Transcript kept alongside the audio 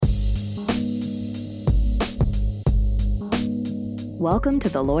Welcome to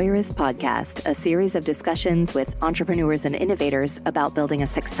the Lawyerist Podcast, a series of discussions with entrepreneurs and innovators about building a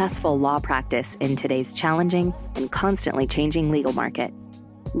successful law practice in today's challenging and constantly changing legal market.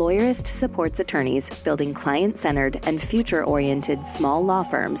 Lawyerist supports attorneys building client-centered and future-oriented small law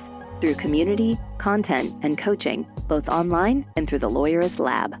firms through community, content, and coaching, both online and through the Lawyerist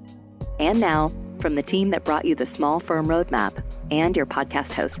Lab. And now, from the team that brought you the Small Firm Roadmap and your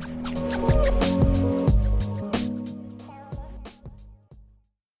podcast hosts.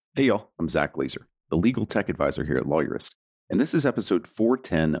 Hey y'all, I'm Zach Glazer, the legal tech advisor here at Lawyerist, and this is episode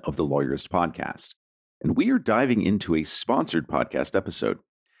 410 of the Lawyerist Podcast. And we are diving into a sponsored podcast episode.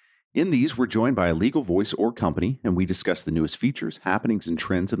 In these, we're joined by a legal voice or company, and we discuss the newest features, happenings, and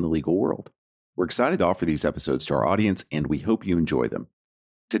trends in the legal world. We're excited to offer these episodes to our audience, and we hope you enjoy them.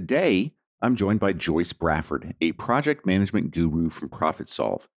 Today, I'm joined by Joyce Brafford, a project management guru from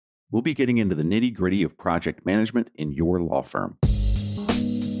ProfitSolve. We'll be getting into the nitty-gritty of project management in your law firm.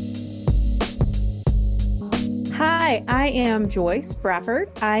 Hi, I am Joyce Brafford.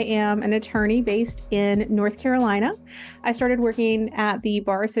 I am an attorney based in North Carolina. I started working at the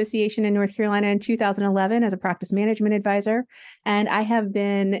Bar Association in North Carolina in 2011 as a practice management advisor, and I have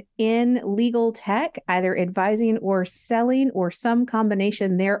been in legal tech, either advising or selling or some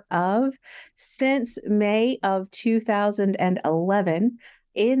combination thereof, since May of 2011.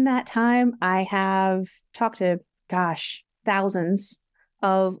 In that time, I have talked to, thousands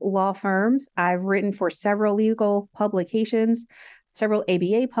of law firms. I've written for several legal publications, several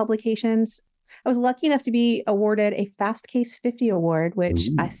ABA publications. I was lucky enough to be awarded a Fast Case 50 award, which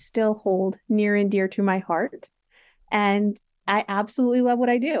I still hold near and dear to my heart. And I absolutely love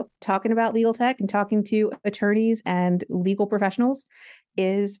what I do. Talking about legal tech and talking to attorneys and legal professionals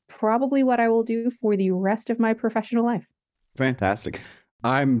is probably what I will do for the rest of my professional life. Fantastic.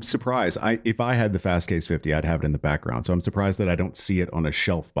 I'm surprised. If I had the Fast Case 50, I'd have it in the background. So I'm surprised that I don't see it on a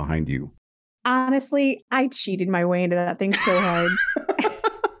shelf behind you. Honestly, I cheated my way into that thing so hard.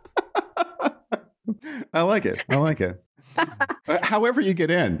 I like it. However you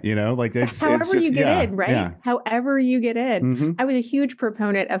get in, it's however just, you get in, right? Yeah. However you get in. Mm-hmm. I was a huge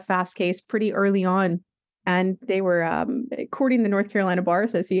proponent of Fast Case pretty early on. And they were courting the North Carolina Bar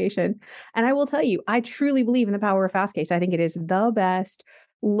Association. And I will tell you, I truly believe in the power of Fast Case. I think it is the best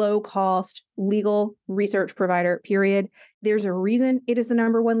low-cost legal research provider, period. There's a reason it is the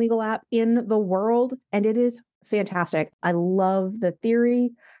number one legal app in the world, and it is fantastic. I love the theory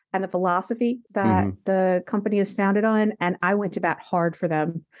and the philosophy that the company is founded on, and I went to bat hard for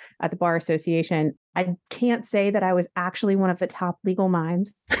them at the Bar Association. I can't say that I was actually one of the top legal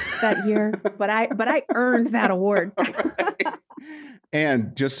minds that year, but I earned that award. Right.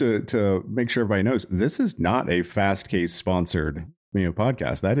 And just to make sure everybody knows, this is not a Fast Case sponsored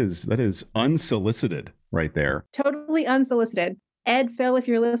podcast. That is unsolicited right there. Totally unsolicited. Ed, Phil, if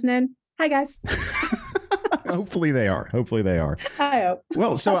you're listening, hi guys. Hopefully they are. I hope.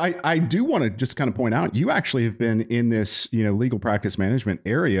 Well, so I do want to just kind of point out, you actually have been in this, legal practice management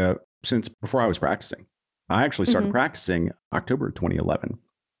area since before I was practicing. I actually started practicing October 2011.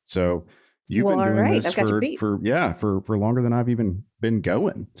 So you've been doing this for longer than I've even been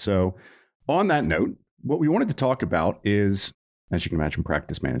going. So on that note, what we wanted to talk about is, as you can imagine,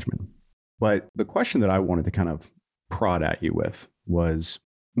 practice management. But the question that I wanted to kind of prod at you with was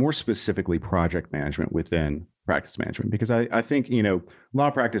more specifically project management within practice management, because I think,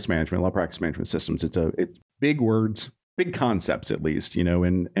 law practice management systems, it's big words, big concepts at least,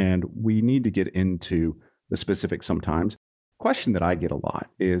 and we need to get into the specifics sometimes. Question that I get a lot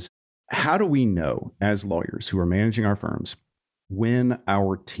is, how do we know as lawyers who are managing our firms when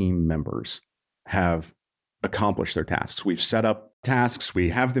our team members have accomplished their tasks? We've set up tasks, we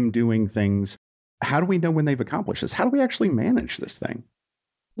have them doing things. How do we know when they've accomplished this? How do we actually manage this thing?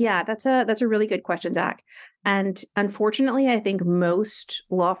 Yeah, that's a really good question, Zach. And unfortunately, I think most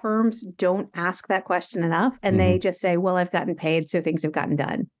law firms don't ask that question enough. And they just say, well, I've gotten paid, so things have gotten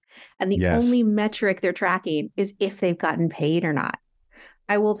done. And the only metric they're tracking is if they've gotten paid or not.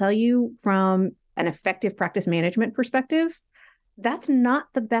 I will tell you, from an effective practice management perspective, that's not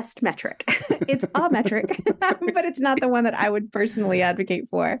the best metric. It's a metric, but it's not the one that I would personally advocate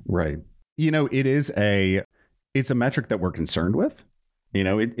for. Right. It's a metric that we're concerned with.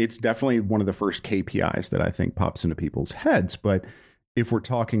 It's definitely one of the first KPIs that I think pops into people's heads. But if we're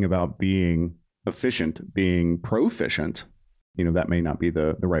talking about being efficient, being proficient, that may not be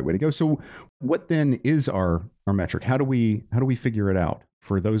the right way to go. So what then is our metric? How do we figure it out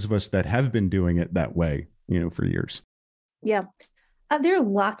for those of us that have been doing it that way, for years? Yeah. There are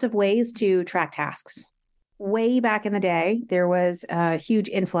lots of ways to track tasks. Way back in the day, there was a huge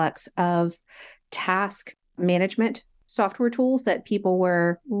influx of task management software tools that people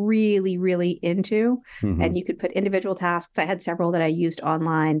were really, really into. And you could put individual tasks. I had several that I used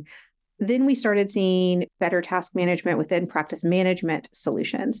online. Then we started seeing better task management within practice management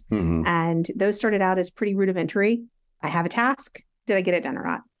solutions. And those started out as pretty rudimentary. I have a task. Did I get it done or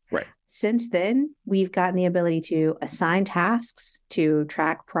not? Right. Since then, we've gotten the ability to assign tasks, to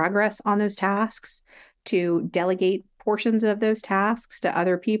track progress on those tasks, to delegate portions of those tasks to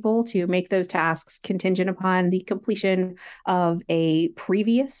other people, to make those tasks contingent upon the completion of a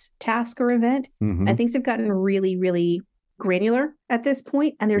previous task or event. And things have gotten really, really granular at this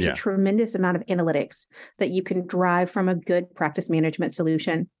point, and there's a tremendous amount of analytics that you can drive from a good practice management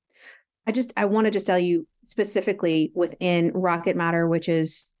solution. I want to just tell you specifically within Rocket Matter, which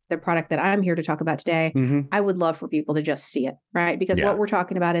is the product that I'm here to talk about today, I would love for people to just see it, right? Because what we're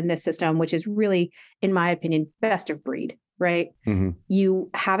talking about in this system, which is really, in my opinion, best of breed, right? You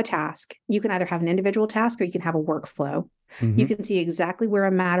have a task. You can either have an individual task or you can have a workflow. You can see exactly where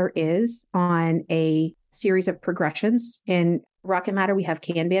a matter is on a series of progressions. In Rocket Matter, we have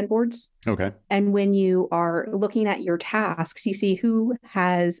Kanban boards. Okay. And when you are looking at your tasks, you see who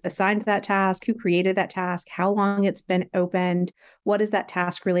has assigned that task, who created that task, how long it's been opened, what is that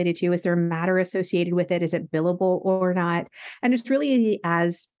task related to? Is there a matter associated with it? Is it billable or not? And it's really,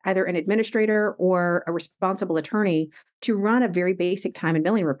 as either an administrator or a responsible attorney, to run a very basic time and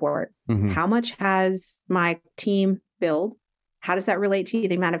billing report. How much has my team billed? How does that relate to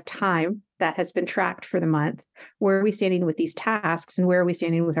the amount of time that has been tracked for the month? Where are we standing with these tasks, and where are we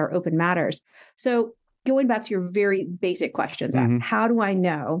standing with our open matters? So going back to your very basic questions, how do I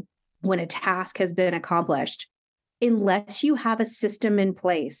know when a task has been accomplished? Unless you have a system in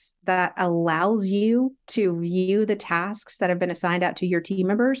place that allows you to view the tasks that have been assigned out to your team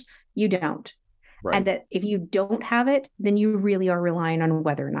members, you don't. Right. And that if you don't have it, then you really are relying on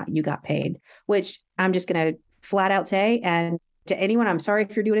whether or not you got paid, which I'm just going to flat out say, and to anyone, I'm sorry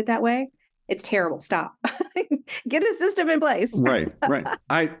if you're doing it that way. It's terrible. Stop. Get a system in place. Right.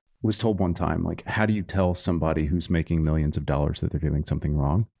 I was told one time, like, how do you tell somebody who's making millions of dollars that they're doing something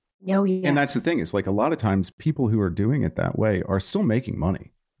wrong? Oh, yeah. And that's the thing, is like a lot of times people who are doing it that way are still making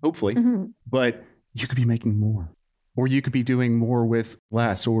money, hopefully, but you could be making more, or you could be doing more with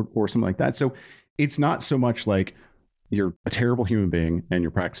less, or something like that. So it's not so much like you're a terrible human being and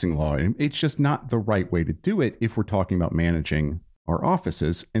you're practicing law. It's just not the right way to do it if we're talking about managing our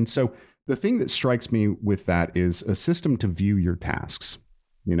offices. And so the thing that strikes me with that is a system to view your tasks,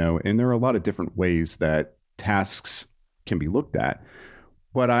 and there are a lot of different ways that tasks can be looked at.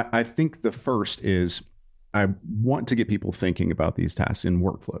 But I think the first is I want to get people thinking about these tasks in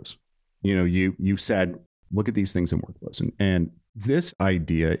workflows. You said, look at these things in workflows. And this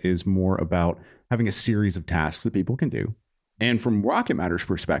idea is more about having a series of tasks that people can do. And from Rocket Matter's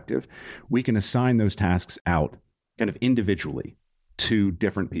perspective, we can assign those tasks out kind of individually to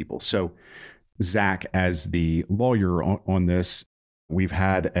different people. So Zach, as the lawyer on this, we've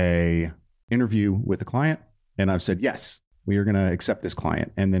had a interview with a client, and I've said, yes, we are going to accept this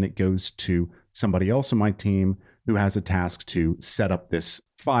client. And then it goes to somebody else on my team who has a task to set up this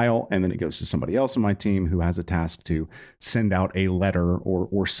file. And then it goes to somebody else on my team who has a task to send out a letter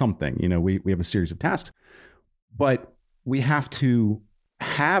or something. We have a series of tasks, but we have to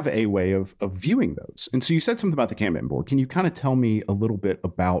have a way of viewing those. And so you said something about the Kanban board. Can you kind of tell me a little bit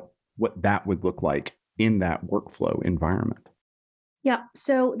about what that would look like in that workflow environment? Yeah.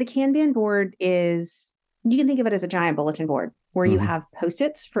 So the Kanban board is, you can think of it as a giant bulletin board where you have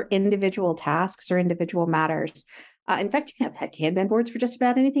Post-its for individual tasks or individual matters. In fact, you can have Kanban boards for just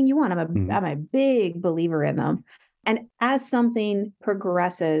about anything you want. I'm a big believer in them. And as something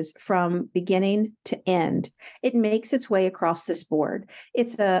progresses from beginning to end, it makes its way across this board.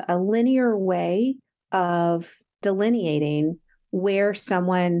 It's a linear way of delineating where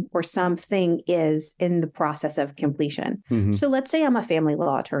someone or something is in the process of completion. So let's say I'm a family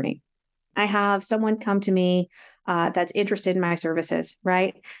law attorney. I have someone come to me that's interested in my services,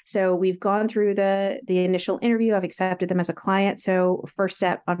 right? So we've gone through the initial interview. I've accepted them as a client. So first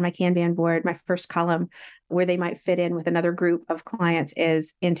step on my Kanban board, my first column where they might fit in with another group of clients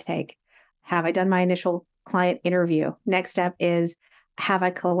is intake. Have I done my initial client interview? Next step is, have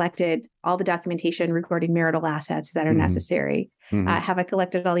I collected all the documentation regarding marital assets that are necessary? Have I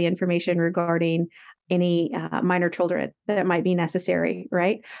collected all the information regarding any minor children that might be necessary,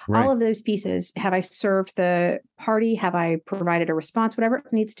 right? All of those pieces. Have I served the party? Have I provided a response? Whatever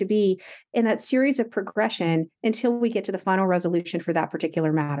it needs to be in that series of progression until we get to the final resolution for that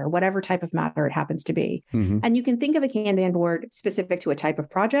particular matter, whatever type of matter it happens to be. And you can think of a Kanban board specific to a type of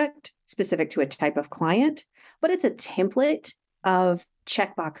project, specific to a type of client, but it's a template of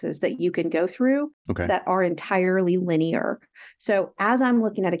checkboxes that you can go through that are entirely linear. So as I'm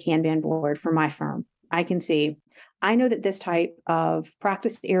looking at a Kanban board for my firm, I can see, I know that this type of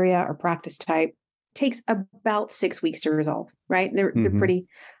practice area or practice type takes about 6 weeks to resolve, right? They're pretty,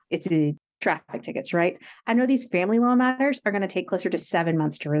 it's traffic tickets, right? I know these family law matters are going to take closer to 7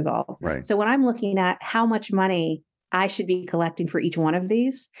 months to resolve. Right. So when I'm looking at how much money I should be collecting for each one of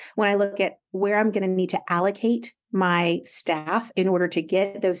these, when I look at where I'm going to need to allocate my staff in order to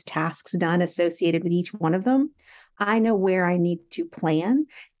get those tasks done associated with each one of them, I know where I need to plan.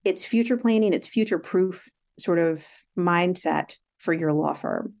 It's future planning, it's future proof sort of mindset for your law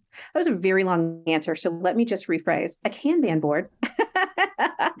firm. That was a very long answer. So let me just rephrase. A Kanban board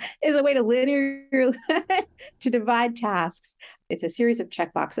is a way to linearly to divide tasks. It's a series of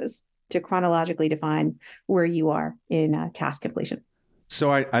checkboxes to chronologically define where you are in task completion. So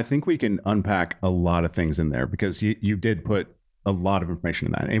I think we can unpack a lot of things in there because you did put a lot of information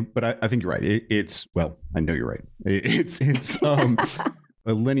in that. But I think you're right. I know you're right. It's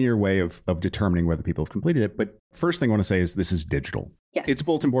a linear way of determining whether people have completed it. But first thing I want to say is this is digital. Yes. It's a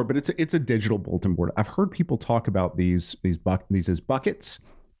bulletin board, but it's a digital bulletin board. I've heard people talk about these as buckets,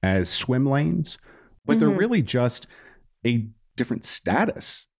 as swim lanes, but they're really just a different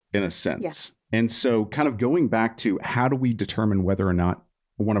status in a sense. Yeah. And so kind of going back to how do we determine whether or not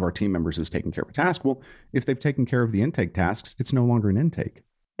one of our team members is taking care of a task? Well, if they've taken care of the intake tasks, it's no longer an intake.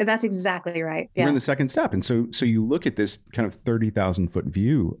 That's exactly right. Yeah. We're in the second step. And so you look at this kind of 30,000 foot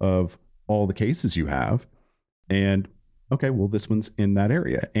view of all the cases you have and okay, well, this one's in that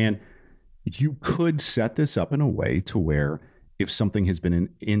area. And you could set this up in a way to where if something has been in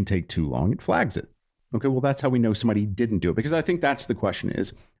intake too long, it flags it. Okay, well, that's how we know somebody didn't do it. Because I think that's the question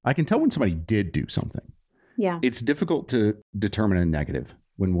is, I can tell when somebody did do something. Yeah. It's difficult to determine a negative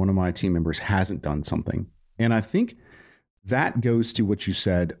when one of my team members hasn't done something. And I think that goes to what you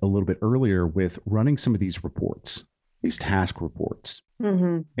said a little bit earlier with running some of these reports, these task reports,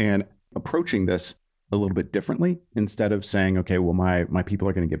 and approaching this a little bit differently instead of saying, okay, well, my people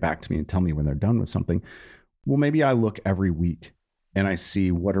are going to get back to me and tell me when they're done with something. Well, maybe I look every week and I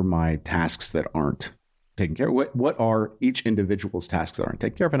see what are my tasks that aren't taken care of. What are each individual's tasks that aren't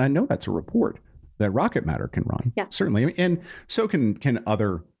taken care of? And I know that's a report that Rocket Matter can run, certainly. And so can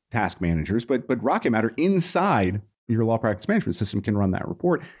other task managers, but Rocket Matter inside your law practice management system can run that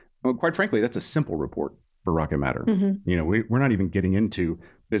report. Well, quite frankly, that's a simple report for Rocket Matter. You know, we're not even getting into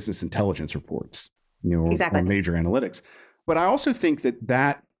business intelligence reports, or major analytics. But I also think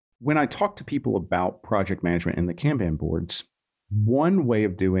that when I talk to people about project management and the Kanban boards, one way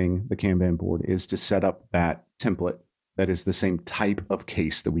of doing the Kanban board is to set up that template that is the same type of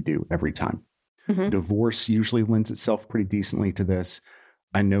case that we do every time. Divorce usually lends itself pretty decently to this.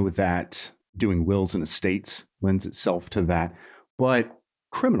 I know that doing wills and estates lends itself to that, but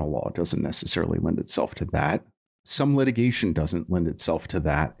criminal law doesn't necessarily lend itself to that. Some litigation doesn't lend itself to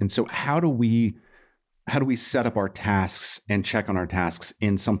that. And so how do we set up our tasks and check on our tasks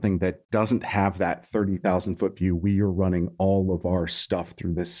in something that doesn't have that 30,000 foot view? We are running all of our stuff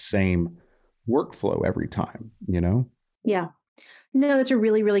through this same workflow every time, Yeah. No, that's a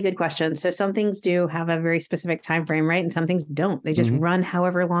really, really good question. So some things do have a very specific time frame, right? And some things don't. They just run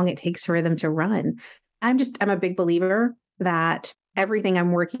however long it takes for them to run. I'm a big believer that everything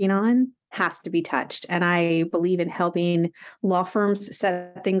I'm working on has to be touched. And I believe in helping law firms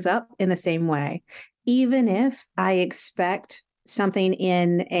set things up in the same way. Even if I expect something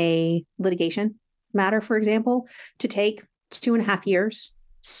in a litigation matter, for example, to take 2.5 years,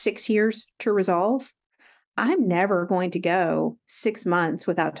 6 years to resolve, I'm never going to go 6 months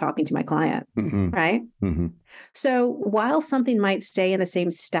without talking to my client, right? So while something might stay in the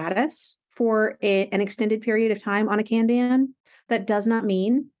same status for an extended period of time on a Kanban, that does not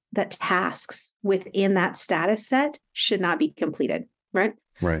mean that tasks within that status set should not be completed, right?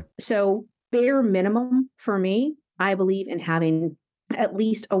 Right. So bare minimum for me, I believe in having at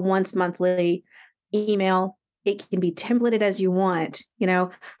least a once monthly email. It can be templated as you want.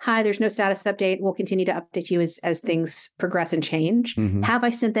 Hi, there's no status update. We'll continue to update you as things progress and change. Have I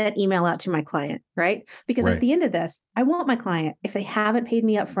sent that email out to my client, right? Because at the end of this, I want my client, if they haven't paid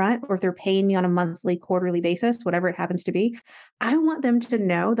me up front or if they're paying me on a monthly, quarterly basis, whatever it happens to be, I want them to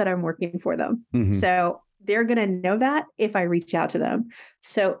know that I'm working for them. So they're going to know that if I reach out to them.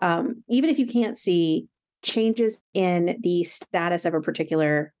 So even if you can't see changes in the status of a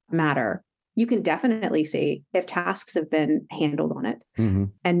particular matter, you can definitely see if tasks have been handled on it,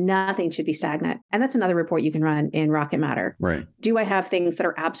 and nothing should be stagnant. And that's another report you can run in Rocket Matter. Right. Do I have things that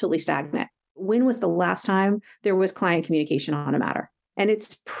are absolutely stagnant? When was the last time there was client communication on a matter? And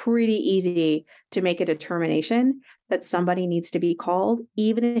it's pretty easy to make a determination that somebody needs to be called,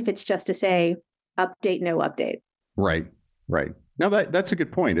 even if it's just to say, update, no update. Right, right. Now that's a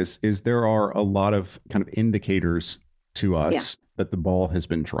good point. Is there are a lot of kind of indicators to us that the ball has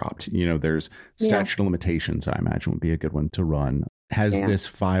been dropped. There's statute of limitations, I imagine would be a good one to run. Has this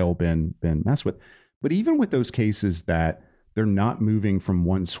file been messed with? But even with those cases that they're not moving from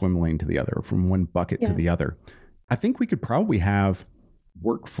one swim lane to the other, from one bucket to the other, I think we could probably have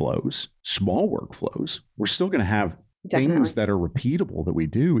workflows, small workflows. We're still going to have things that are repeatable that we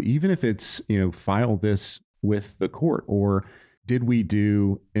do, even if it's, file this with the court, or did we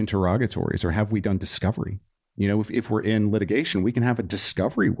do interrogatories, or have we done discovery? If we're in litigation, we can have a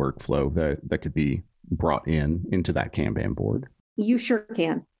discovery workflow that could be brought into that Kanban board. You sure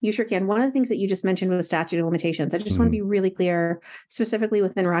can. One of the things that you just mentioned was statute of limitations. I just want to be really clear, specifically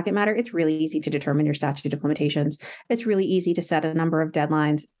within Rocket Matter, it's really easy to determine your statute of limitations. It's really easy to set a number of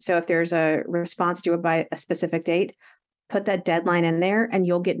deadlines. So if there's a response due by a specific date, put that deadline in there and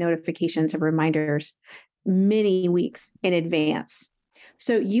you'll get notifications and reminders many weeks in advance.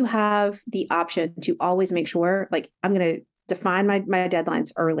 So you have the option to always make sure, like, I'm going to define my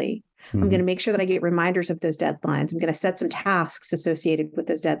deadlines early. I'm going to make sure that I get reminders of those deadlines. I'm going to set some tasks associated with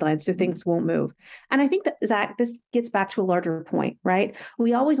those deadlines so things won't move. And I think that, Zach, this gets back to a larger point, right?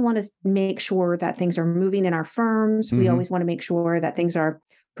 We always want to make sure that things are moving in our firms. We always want to make sure that things are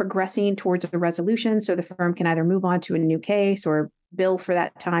progressing towards a resolution so the firm can either move on to a new case or bill for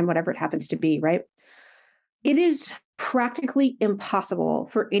that time, whatever it happens to be, right? It is practically impossible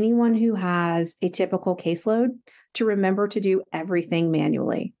for anyone who has a typical caseload to remember to do everything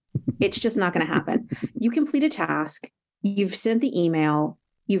manually. It's just not going to happen. You complete a task, you've sent the email,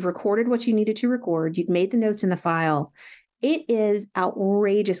 you've recorded what you needed to record, you've made the notes in the file. It is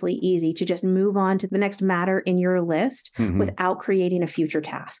outrageously easy to just move on to the next matter in your list without creating a future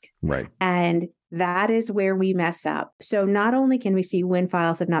task. Right. And that is where we mess up. So not only can we see when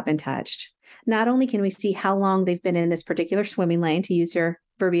files have not been touched, not only can we see how long they've been in this particular swimming lane, to use your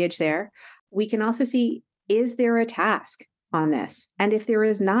verbiage there, we can also see, is there a task on this? And if there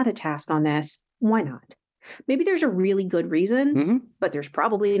is not a task on this, why not? Maybe there's a really good reason, but there's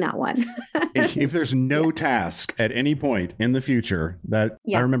probably not one. If there's no task at any point in the future,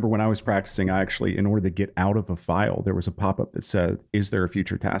 I remember when I was practicing, I actually, in order to get out of a file, there was a pop-up that said, is there a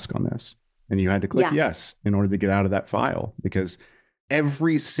future task on this? And you had to click yes in order to get out of that file, because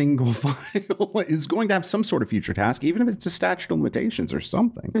every single file is going to have some sort of future task, even if it's a statute of limitations or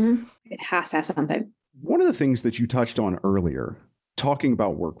something. It has to have something. One of the things that you touched on earlier, talking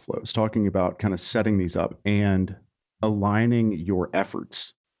about workflows, talking about kind of setting these up and aligning your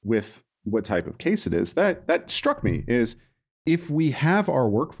efforts with what type of case it is, that struck me, is if we have our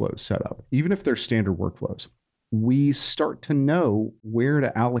workflows set up, even if they're standard workflows, we start to know where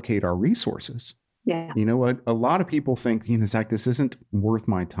to allocate our resources. Yeah. You know what? A lot of people think, Zach, this isn't worth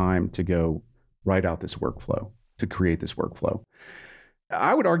my time to go write out this workflow, to create this workflow.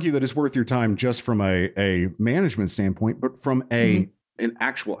 I would argue that it's worth your time just from a management standpoint, but from an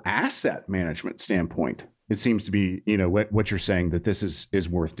actual asset management standpoint, it seems to be, what you're saying, that this is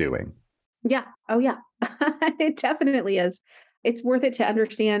worth doing. Yeah. Oh, yeah. It definitely is. It's worth it to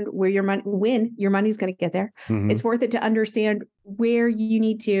understand where your money, when your money's going to get there. It's worth it to understand where you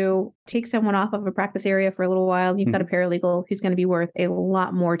need to take someone off of a practice area for a little while. You've got a paralegal who's going to be worth a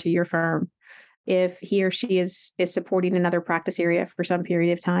lot more to your firm if he or she is supporting another practice area for some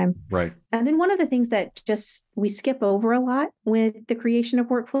period of time. Right. And then one of the things that just we skip over a lot with the creation of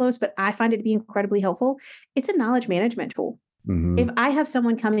workflows, but I find it to be incredibly helpful, it's a knowledge management tool. If I have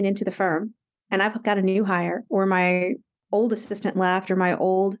someone coming into the firm and I've got a new hire, or my old assistant left, or my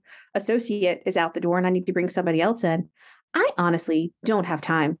old associate is out the door and I need to bring somebody else in, I honestly don't have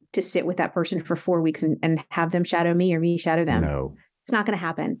time to sit with that person for 4 weeks and have them shadow me or me shadow them. No. It's not going to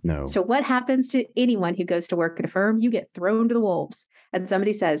happen. No. So what happens to anyone who goes to work at a firm? You get thrown to the wolves and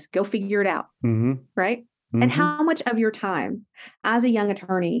somebody says, go figure it out. Right. And how much of your time as a young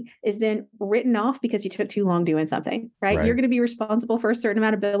attorney is then written off because you took too long doing something, right? You're going to be responsible for a certain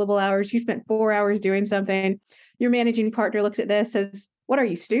amount of billable hours. You spent 4 hours doing something. Your managing partner looks at this, says, what, are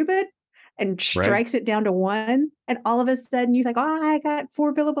you stupid? And strikes it down to 1. And all of a sudden you think, oh, I got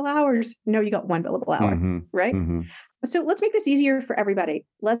 4 billable hours. No, you got 1 billable hour, right? So let's make this easier for everybody.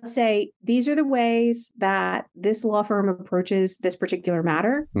 Let's say these are the ways that this law firm approaches this particular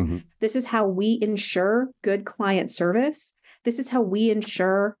matter. This is how we ensure good client service. This is how we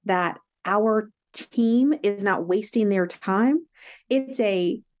ensure that our team is not wasting their time. It's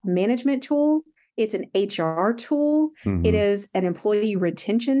a management tool. It's an HR tool. It is an employee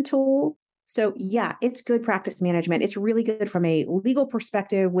retention tool. So yeah, it's good practice management. It's really good from a legal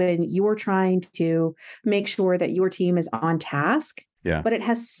perspective when you're trying to make sure that your team is on task. Yeah. But it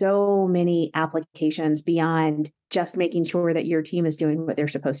has so many applications beyond just making sure that your team is doing what they're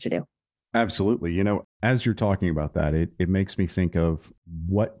supposed to do. Absolutely. As you're talking about that, it makes me think of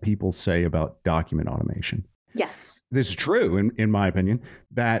what people say about document automation. Yes. This is true, in my opinion,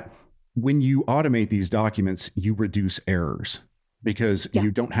 that when you automate these documents, you reduce errors because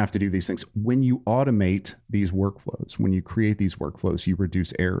you don't have to do these things. When you automate these workflows, when you create these workflows, you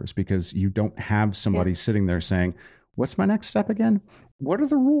reduce errors because you don't have somebody sitting there saying, what's my next step again? What are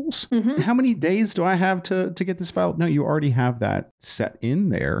the rules? How many days do I have to get this file? No, you already have that set in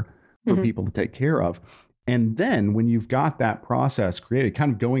there for people to take care of. And then when you've got that process created,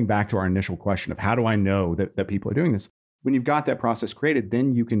 kind of going back to our initial question of how do I know that people are doing this? When you've got that process created,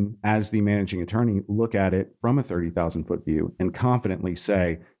 then you can, as the managing attorney, look at it from a 30,000 foot view and confidently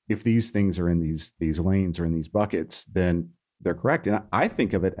say, if these things are in these lanes or in these buckets, then they're correct. And I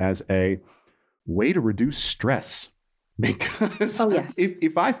think of it as a way to reduce stress. Because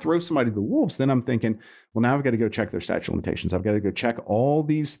if I throw somebody to the wolves, then I'm thinking, well, now I've got to go check their statute of limitations. I've got to go check all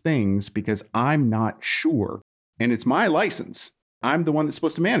these things because I'm not sure. And it's my license. I'm the one that's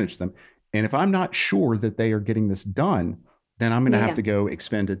supposed to manage them. And if I'm not sure that they are getting this done, then I'm going to have to go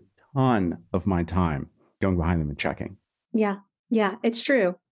expend a ton of my time going behind them and checking. Yeah. Yeah, it's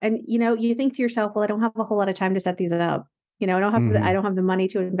true. And, you think to yourself, well, I don't have a whole lot of time to set these up. I don't have the money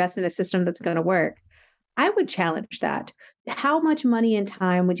to invest in a system that's going to work. I would challenge that. How much money and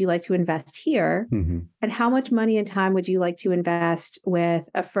time would you like to invest here? And how much money and time would you like to invest with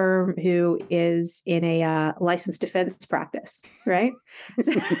a firm who is in a licensed defense practice, right?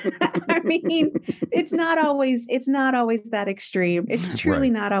 I mean, it's not always that extreme. It's truly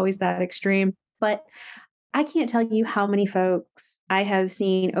not always that extreme. But I can't tell you how many folks I have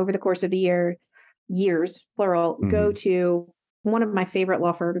seen over the course of the years, plural, go to one of my favorite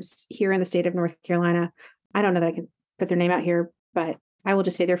law firms here in the state of North Carolina. I don't know that I can put their name out here, but I will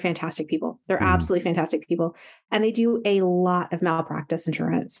just say they're fantastic people. They're absolutely fantastic people. And they do a lot of malpractice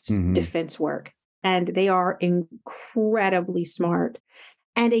insurance defense work. And they are incredibly smart.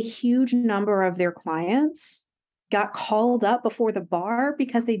 And a huge number of their clients got called up before the bar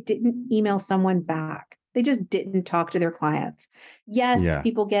because they didn't email someone back. They just didn't talk to their clients. Yes,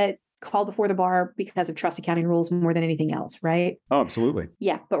 people get called before the bar because of trust accounting rules more than anything else, right? Oh, absolutely.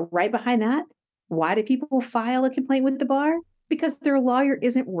 Yeah. But right behind that, why do people file a complaint with the bar? Because their lawyer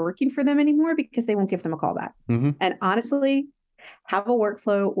isn't working for them anymore because they won't give them a call back. And honestly, have a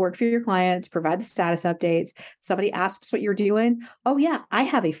workflow, work for your clients, provide the status updates. Somebody asks what you're doing. Oh yeah, I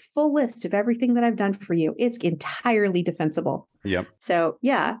have a full list of everything that I've done for you. It's entirely defensible. Yep. So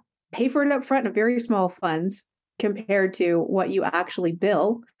yeah, pay for it up front in very small funds compared to what you actually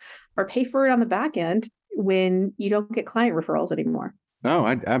bill, or pay for it on the back end when you don't get client referrals anymore. Oh,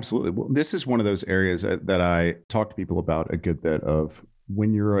 absolutely. Well, this is one of those areas that I talk to people about a good bit of.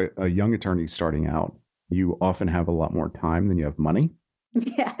 When you're a young attorney starting out, you often have a lot more time than you have money.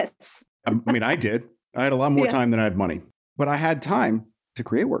 Yes. I mean, I did. I had a lot more time than I had money, but I had time to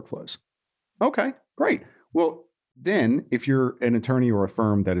create workflows. Okay, great. Well, then if you're an attorney or a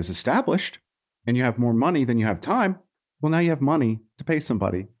firm that is established and you have more money than you have time, well, now you have money to pay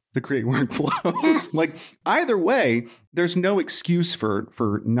somebody to create workflows. Yes. Like either way, there's no excuse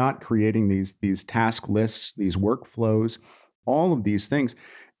for not creating these task lists, these workflows, all of these things.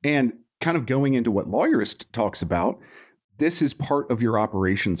 And kind of going into what Lawyerist talks about, this is part of your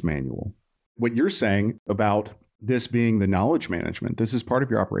operations manual. What you're saying about this being the knowledge management, this is part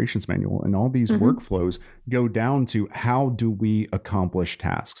of your operations manual. And all these workflows go down to how do we accomplish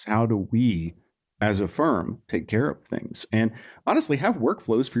tasks? How do we, as a firm, take care of things? And honestly, have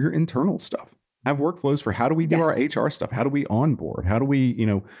workflows for your internal stuff. Have workflows for how do we do our HR stuff? How do we onboard? How do we,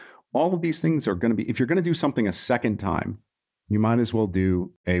 all of these things are going to be, if you're going to do something a second time, you might as well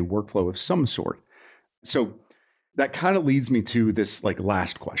do a workflow of some sort. So that kind of leads me to this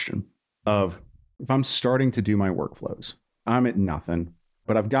last question of, if I'm starting to do my workflows, I'm at nothing,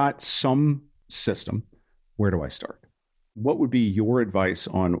 but I've got some system, where do I start? What would be your advice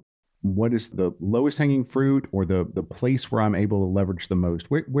on what is the lowest hanging fruit or the place where I'm able to leverage the most?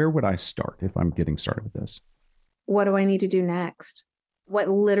 Where would I start if I'm getting started with this? What do I need to do next? What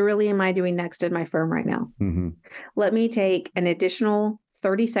literally am I doing next in my firm right now? Let me take an additional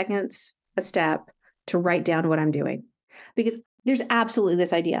 30 seconds, a step, to write down what I'm doing. Because there's absolutely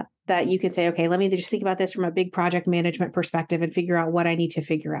this idea that you can say, okay, let me just think about this from a big project management perspective and figure out what I need to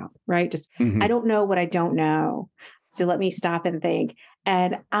figure out, right? Just, I don't know what I don't know. So let me stop and think.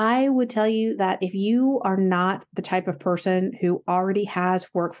 And I would tell you that if you are not the type of person who already has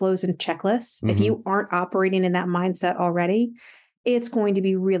workflows and checklists, if you aren't operating in that mindset already, it's going to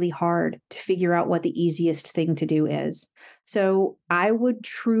be really hard to figure out what the easiest thing to do is. So I would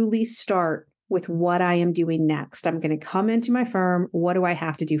truly start with what I am doing next. I'm going to come into my firm. What do I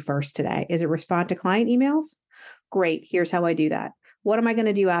have to do first today? Is it respond to client emails? Great. Here's how I do that. What am I going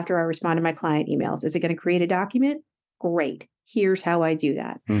to do after I respond to my client emails? Is it going to create a document? Great. Here's how I do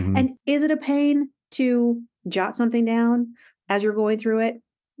that. And is it a pain to jot something down as you're going through it?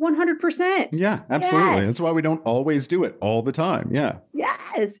 100%. Yeah, absolutely. Yes. That's why we don't always do it all the time. Yeah.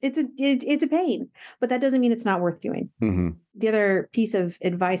 Yes, it's a pain, but that doesn't mean it's not worth doing. The other piece of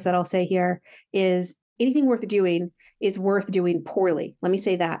advice that I'll say here is anything worth doing is worth doing poorly. Let me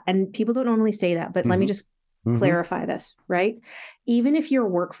say that. And people don't normally say that, but let me just clarify this, right? Even if your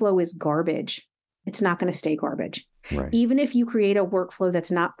workflow is garbage, it's not going to stay garbage. Right. Even if you create a workflow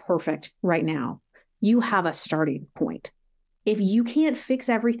that's not perfect right now, you have a starting point. If you can't fix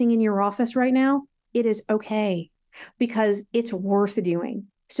everything in your office right now, it is okay because it's worth doing.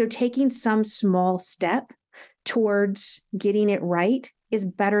 So taking some small step towards getting it right is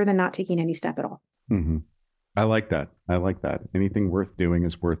better than not taking any step at all. I like that. I like that. Anything worth doing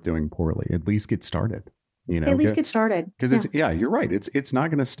is worth doing poorly. At least get started. At least get started. Because you're right. It's not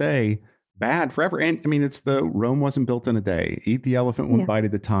going to stay bad forever. And I mean, it's the Rome wasn't built in a day. Eat the elephant one bite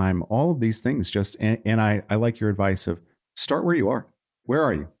at a time. All of these things and I like your advice of start where you are. Where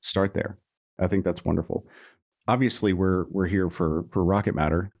are you? Start there. I think that's wonderful. Obviously, we're here for Rocket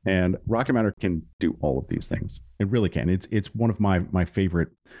Matter, and Rocket Matter can do all of these things. It really can. It's one of my favorite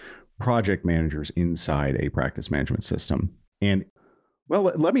project managers inside a practice management system. And well,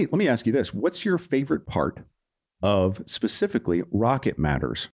 let me ask you this: what's your favorite part of specifically Rocket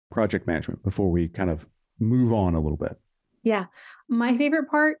Matter's project management before we kind of move on a little bit? Yeah. My favorite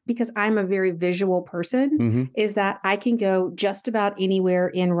part, because I'm a very visual person, is that I can go just about anywhere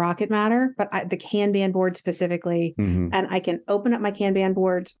in Rocket Matter, but the Kanban board specifically, and I can open up my Kanban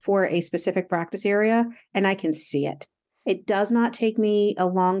boards for a specific practice area and I can see it. It does not take me a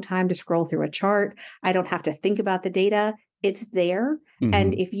long time to scroll through a chart. I don't have to think about the data. It's there.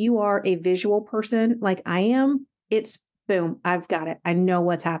 And if you are a visual person like I am, it's boom, I've got it. I know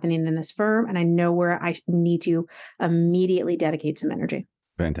what's happening in this firm and I know where I need to immediately dedicate some energy.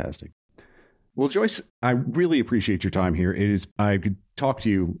 Fantastic. Well, Joyce, I really appreciate your time here. I could talk to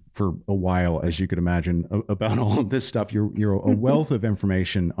you for a while, as you could imagine, about all of this stuff. You're a wealth of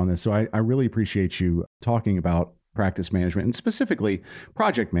information on this. So I really appreciate you talking about practice management and specifically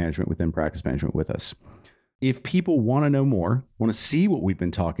project management within practice management with us. If people want to know more, want to see what we've been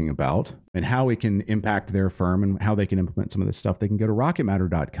talking about and how it can impact their firm and how they can implement some of this stuff, they can go to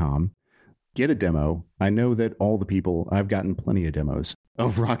rocketmatter.com, get a demo. I know that I've gotten plenty of demos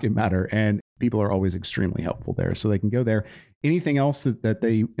of Rocket Matter, and people are always extremely helpful there. So they can go there. Anything else that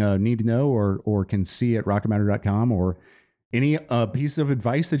they need to know or can see at rocketmatter.com, or any piece of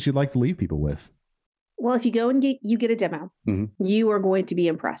advice that you'd like to leave people with? Well, if you go and get a demo, you are going to be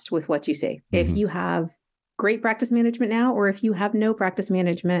impressed with what you see. If you have great practice management now, or if you have no practice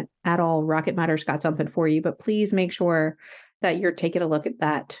management at all, Rocket Matter's got something for you. But please make sure that you're taking a look at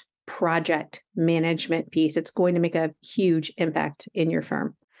that project management piece. It's going to make a huge impact in your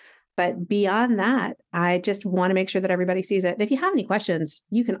firm. But beyond that, I just want to make sure that everybody sees it. And if you have any questions,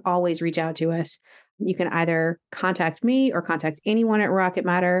 you can always reach out to us. You can either contact me or contact anyone at Rocket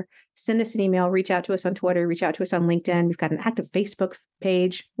Matter, send us an email, reach out to us on Twitter, reach out to us on LinkedIn. We've got an active Facebook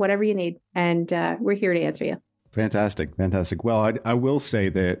page, whatever you need. And we're here to answer you. Fantastic. Fantastic. Well, I will say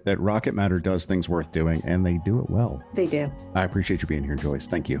that Rocket Matter does things worth doing, and they do it well. They do. I appreciate you being here, Joyce.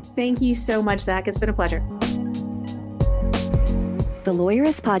 Thank you. Thank you so much, Zach. It's been a pleasure. The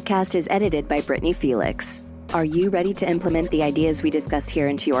Lawyerist Podcast is edited by Brittany Felix. Are you ready to implement the ideas we discuss here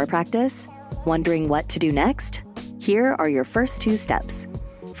into your practice? Wondering what to do next? Here are your first 2 steps.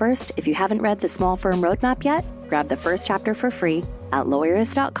 First, if you haven't read the Small Firm Roadmap yet, grab the first chapter for free at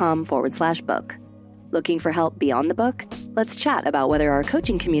lawyerist.com/book. Looking for help beyond the book? Let's chat about whether our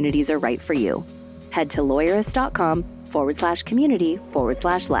coaching communities are right for you. Head to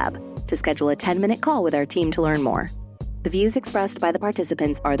lawyerist.com/community/lab to schedule a 10-minute call with our team to learn more. The views expressed by the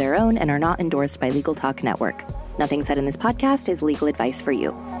participants are their own and are not endorsed by Legal Talk Network. Nothing said in this podcast is legal advice for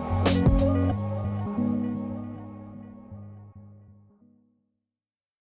you.